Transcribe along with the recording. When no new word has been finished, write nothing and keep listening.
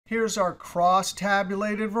Here's our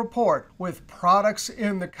cross-tabulated report with products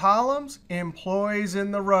in the columns, employees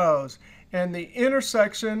in the rows, and the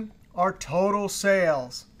intersection are total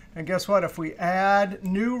sales. And guess what? If we add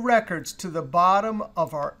new records to the bottom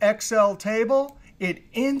of our Excel table, it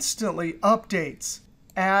instantly updates.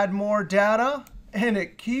 Add more data, and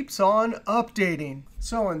it keeps on updating.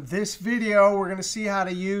 So in this video, we're going to see how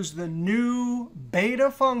to use the new beta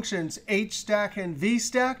functions HSTACK and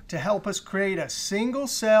VSTACK to help us create a single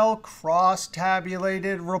cell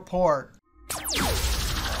cross-tabulated report.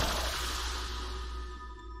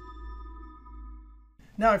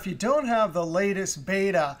 Now, if you don't have the latest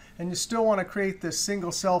beta and you still want to create this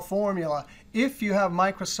single cell formula, if you have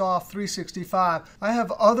Microsoft 365, I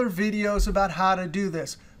have other videos about how to do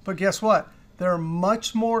this. But guess what? They're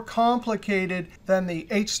much more complicated than the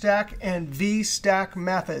HSTACK and VSTACK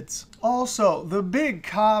methods. Also, the big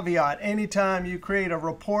caveat anytime you create a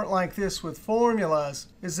report like this with formulas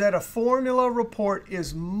is that a formula report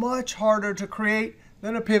is much harder to create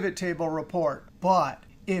than a pivot table report. But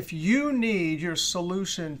if you need your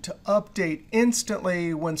solution to update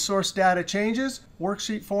instantly when source data changes,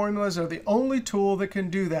 worksheet formulas are the only tool that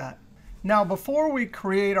can do that. Now, before we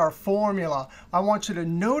create our formula, I want you to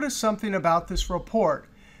notice something about this report.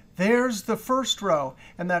 There's the first row,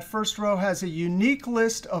 and that first row has a unique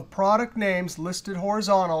list of product names listed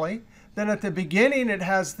horizontally. Then at the beginning, it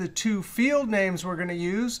has the two field names we're going to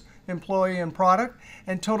use, employee and product,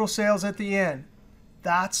 and total sales at the end.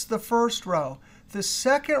 That's the first row. The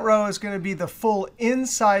second row is going to be the full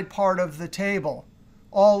inside part of the table.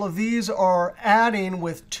 All of these are adding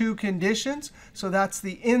with two conditions, so that's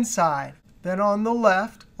the inside. Then on the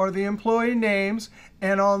left are the employee names,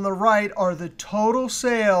 and on the right are the total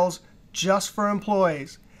sales just for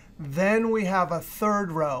employees. Then we have a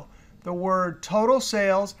third row, the word total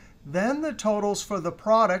sales, then the totals for the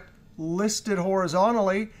product listed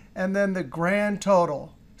horizontally, and then the grand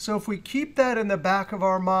total. So if we keep that in the back of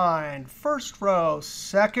our mind, first row,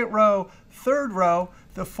 second row, third row,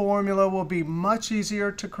 the formula will be much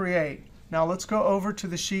easier to create. Now let's go over to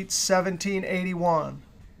the sheet 1781.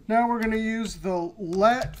 Now we're going to use the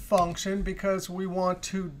let function because we want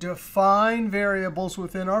to define variables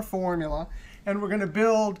within our formula. And we're going to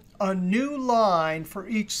build a new line for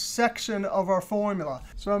each section of our formula.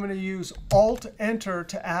 So I'm going to use Alt-Enter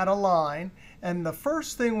to add a line. And the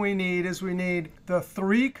first thing we need is we need the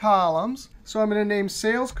three columns. So I'm going to name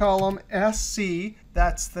sales column SC.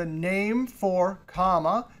 That's the name for,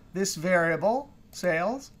 comma, this variable,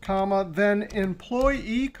 sales, comma, then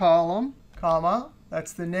employee column, comma,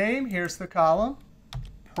 that's the name. Here's the column.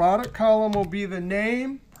 Product column will be the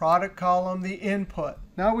name. Product column, the input.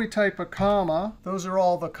 Now we type a comma. Those are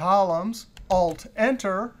all the columns.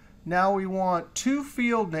 Alt-Enter. Now we want two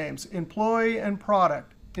field names, employee and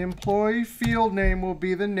product. Employee field name will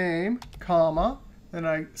be the name, comma. Then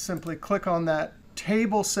I simply click on that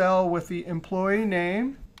table cell with the employee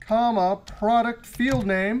name, comma, product field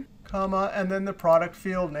name, comma, and then the product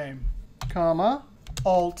field name, comma,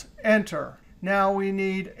 Alt-Enter. Now we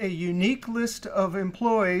need a unique list of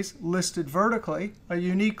employees listed vertically, a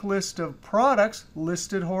unique list of products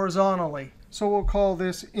listed horizontally. So we'll call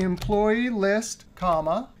this employee list,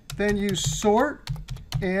 comma. Then use sort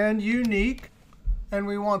and unique. And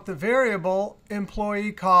we want the variable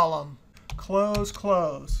employee column, close,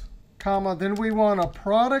 close, comma. Then we want a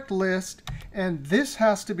product list. And this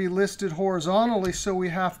has to be listed horizontally, so we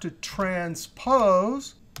have to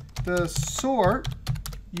transpose the sort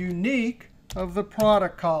unique of the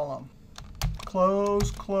product column.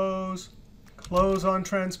 Close, close, close on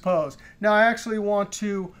transpose. Now I actually want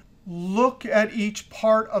to look at each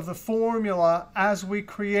part of the formula as we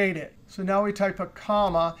create it. So now we type a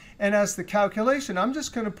comma. And as the calculation, I'm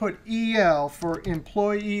just going to put EL for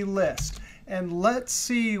employee list. And let's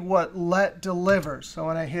see what let delivers. So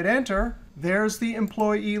when I hit Enter, there's the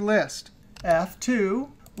employee list. F2.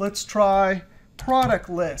 Let's try product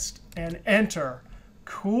list and Enter.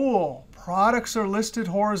 Cool. Products are listed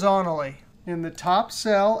horizontally in the top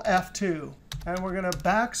cell, F2. And we're going to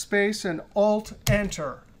backspace and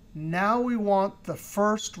Alt-Enter. Now we want the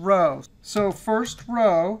first row. So first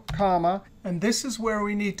row, comma, and this is where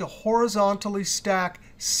we need to horizontally stack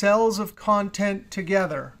cells of content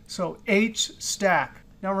together. So HSTACK.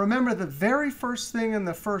 Now remember, the very first thing in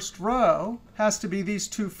the first row has to be these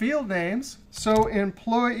two field names. So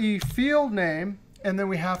employee field name, and then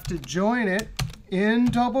we have to join it in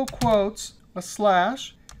double quotes, a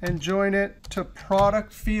slash, and join it to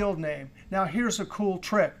product field name. Now here's a cool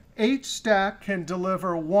trick. HSTACK can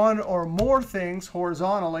deliver one or more things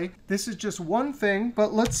horizontally. This is just one thing,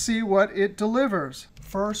 but let's see what it delivers.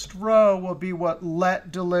 First row will be what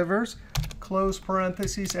let delivers. close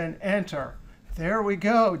parentheses, and enter. There we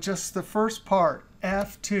go, just the first part,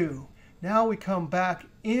 F2. Now we come back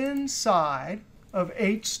inside of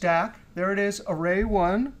HSTACK. There it is, array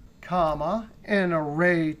 1, comma, and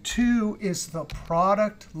array 2 is the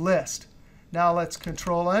product list. Now let's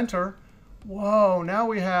Control Enter. Whoa, now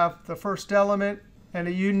we have the first element and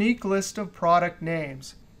a unique list of product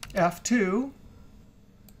names. F2,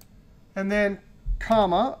 and then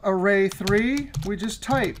comma, array 3, we just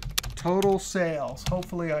type total sales.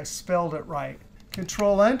 Hopefully I spelled it right.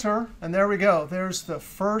 Control Enter, and there we go. There's the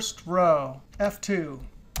first row, F2.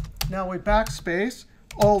 Now we backspace,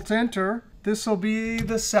 Alt Enter. This will be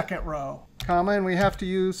the second row, comma, and we have to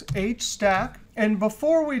use HSTACK. And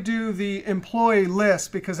before we do the employee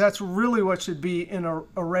list, because that's really what should be in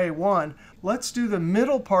array 1, let's do the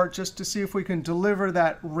middle part just to see if we can deliver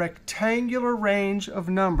that rectangular range of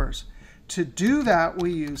numbers. To do that,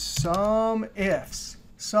 we use SUMIFs.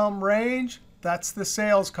 Sum range, that's the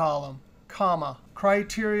sales column, comma.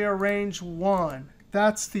 Criteria range 1,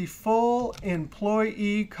 that's the full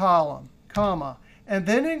employee column, comma. And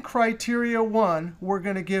then in criteria 1, we're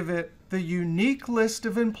going to give it the unique list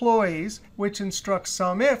of employees, which instructs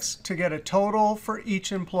SUMIFs to get a total for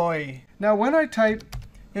each employee. Now when I type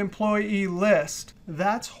employee list,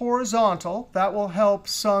 that's horizontal. That will help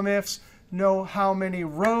SUMIFs know how many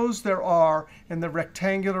rows there are in the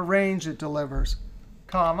rectangular range it delivers.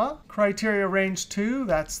 Comma, criteria range 2,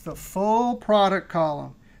 that's the full product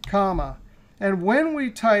column, comma. And when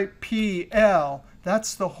we type PL,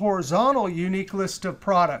 that's the horizontal unique list of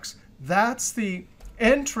products. That's the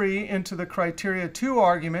entry into the criteria 2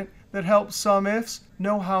 argument that helps SUMIFs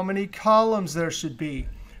know how many columns there should be.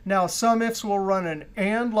 Now SUMIFs will run an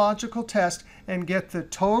AND logical test and get the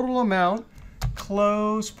total amount,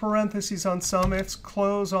 close parentheses on SUMIFs,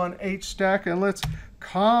 close on HSTACK, and let's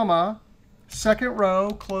comma, second row,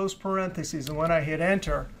 close parentheses. And when I hit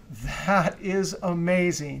Enter, that is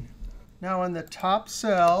amazing. Now in the top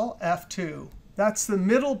cell, F2, that's the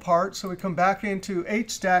middle part. So we come back into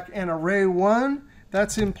HSTACK and array 1,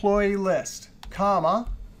 that's employee list, comma.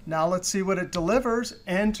 Now let's see what it delivers.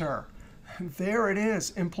 Enter. There it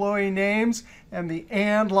is, employee names and the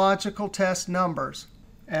AND logical test numbers,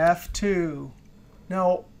 F2.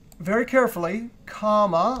 Now, very carefully,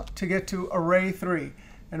 comma, to get to array 3.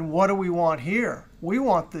 And what do we want here? We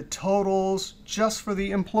want the totals just for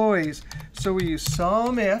the employees. So we use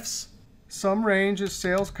SUMIFs. Sum range is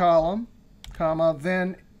sales column, comma,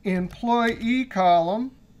 then employee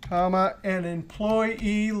column, comma, and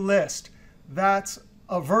employee list. That's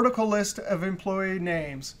a vertical list of employee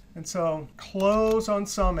names. And so close on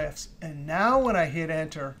SUMIFs. And now when I hit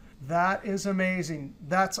Enter, that is amazing.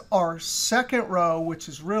 That's our second row, which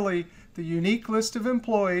is really the unique list of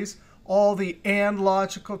employees, all the AND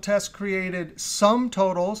logical test created sum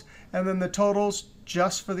totals, and then the totals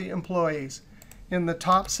just for the employees. In the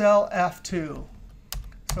top cell, F2.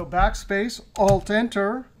 So backspace, Alt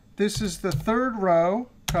Enter. This is the third row,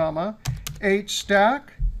 comma, HSTACK.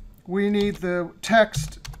 We need the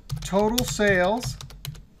text total sales.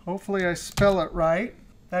 Hopefully I spell it right.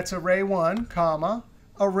 That's array 1, comma.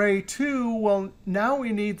 Array 2, well, now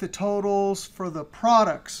we need the totals for the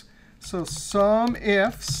products. So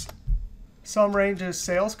SUMIFs, sum range is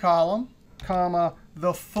sales column, comma,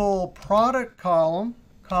 the full product column,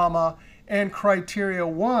 comma, and criteria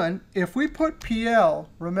 1. If we put PL,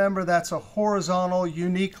 remember that's a horizontal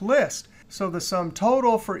unique list. So the sum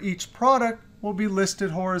total for each product will be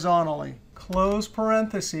listed horizontally. Close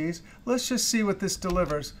parentheses. Let's just see what this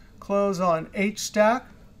delivers. Close on HSTACK,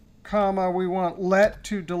 comma, we want let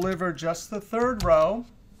to deliver just the third row,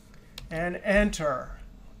 and Enter.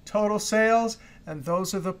 Total sales, and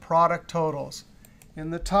those are the product totals. In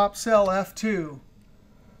the top cell, F2.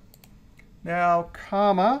 Now,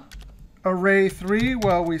 comma, array 3,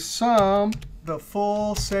 well, we sum the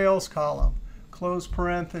full sales column. Close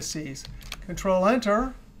parentheses. Control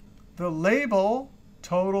Enter. The label,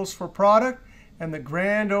 totals for product, and the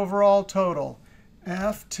grand overall total,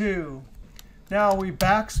 F2. Now we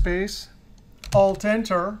backspace, Alt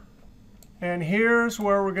Enter, and here's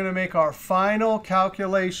where we're going to make our final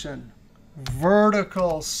calculation,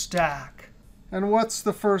 vertical stack. And what's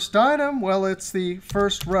the first item? Well, it's the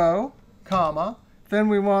first row, comma. Then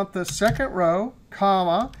we want the second row,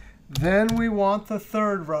 comma. Then we want the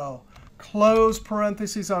third row. Close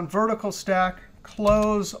parentheses on vertical stack,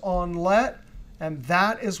 close on let, and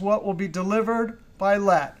that is what will be delivered by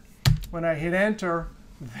let. When I hit Enter,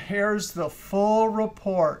 there's the full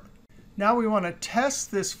report. Now we want to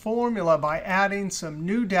test this formula by adding some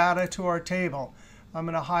new data to our table. I'm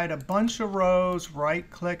going to hide a bunch of rows,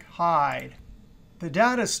 right-click, Hide. The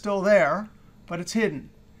data is still there, but it's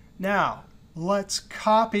hidden. Now, Let's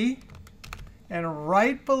copy. And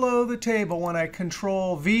right below the table, when I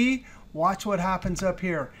Control V, watch what happens up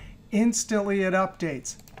here. Instantly it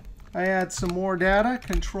updates. I add some more data,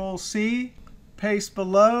 Control C, paste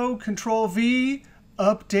below, Control V,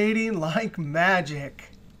 updating like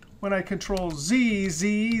magic. When I Control Z,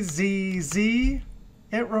 Z, Z, Z,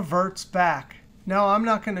 it reverts back. Now, I'm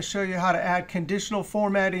not going to show you how to add conditional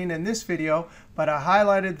formatting in this video, but I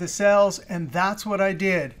highlighted the cells, and that's what I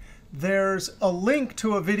did. There's a link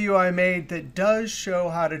to a video I made that does show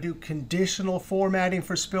how to do conditional formatting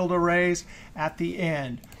for spilled arrays at the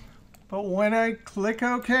end. But when I click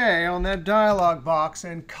OK on that dialog box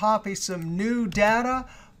and copy some new data,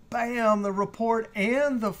 bam, the report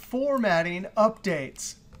and the formatting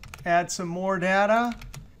updates. Add some more data,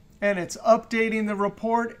 and it's updating the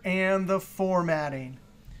report and the formatting.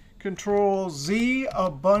 Control Z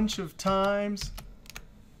a bunch of times.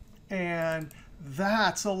 And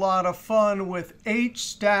that's a lot of fun with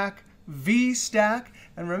HSTACK, VSTACK.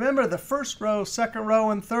 And remember the first row, second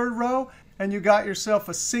row, and third row. And you got yourself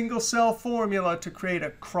a single cell formula to create a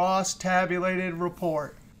cross-tabulated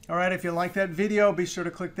report. All right, if you like that video, be sure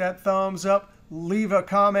to click that thumbs up, leave a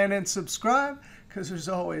comment, and subscribe, because there's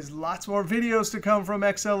always lots more videos to come from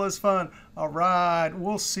Excel is Fun. All right,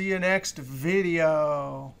 we'll see you next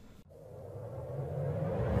video.